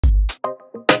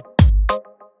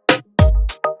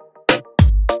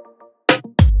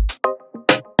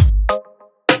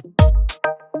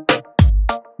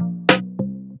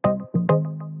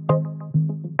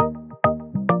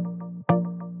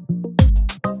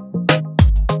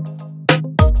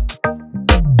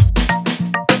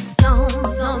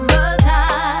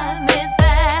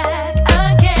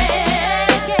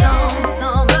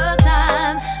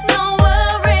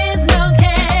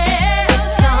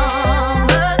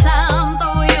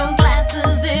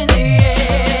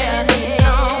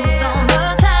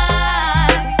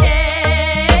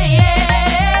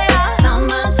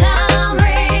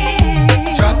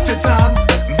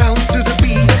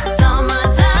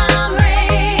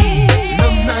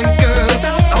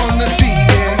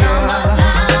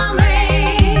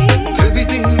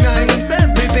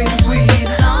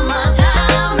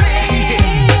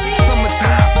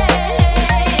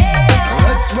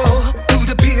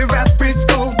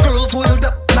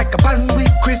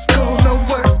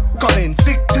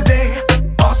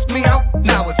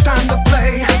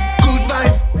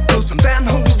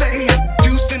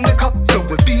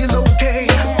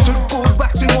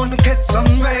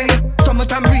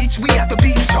beach, we at the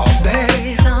beach all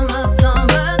day. Summer,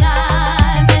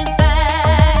 summertime is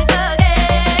back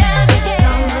again.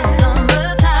 Summer,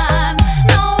 summertime,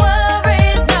 no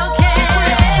worries, no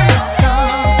care.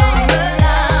 Summer,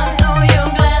 summertime, throw your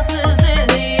glasses in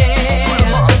the air.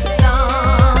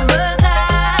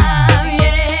 Summertime,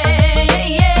 yeah,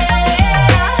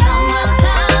 yeah.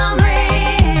 Summertime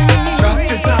rain. Drop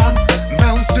the top,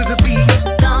 bounce to the beat.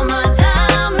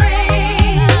 Summertime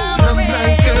rain. Some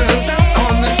nice girls out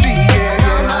on the street, yeah,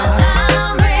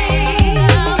 Summertime rain.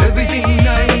 yeah. Everything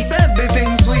nice, everything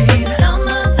sweet.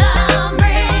 Summertime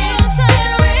rain.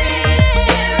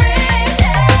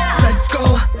 Let's go,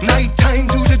 nighttime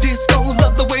to the disco.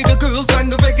 Love the way the girls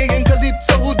find the reggae and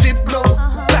calypso. Dip low,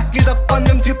 back it up on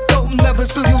them tiptoe. Never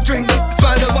spill your drink.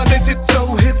 Spider while they sip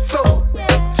so hip so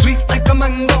sweet like a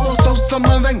mango. So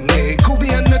summer reggae, Kubi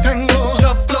and the tango.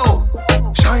 The flow,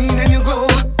 shine and you glow.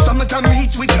 Summertime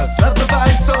reach, we just love the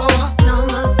vibe so.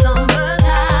 Summer,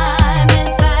 summertime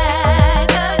is back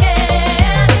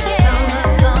again. Summer,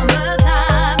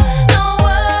 summertime, no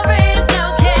worries, no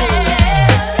care.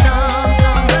 Summer,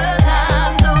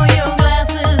 summertime, throw your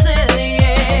glasses in the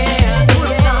air.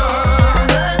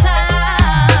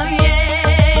 Summertime,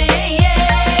 yeah,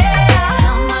 yeah.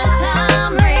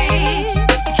 Summertime reach.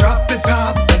 Drop the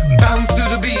top, bounce to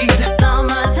the beat.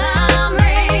 Summertime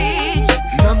reach.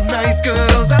 Some nice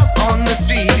girls out on the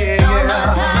street, yeah,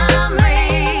 yeah. Summertime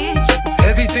reach.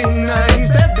 Everything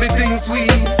nice, everything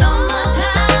sweet.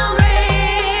 Summertime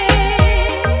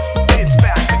reach. It's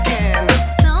back again.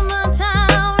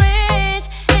 Summertime reach.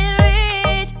 It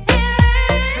reach. It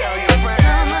reach. Tell your friends.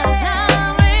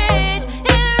 Summertime reach.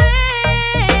 It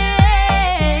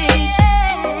reach.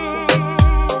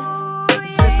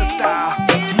 This is style.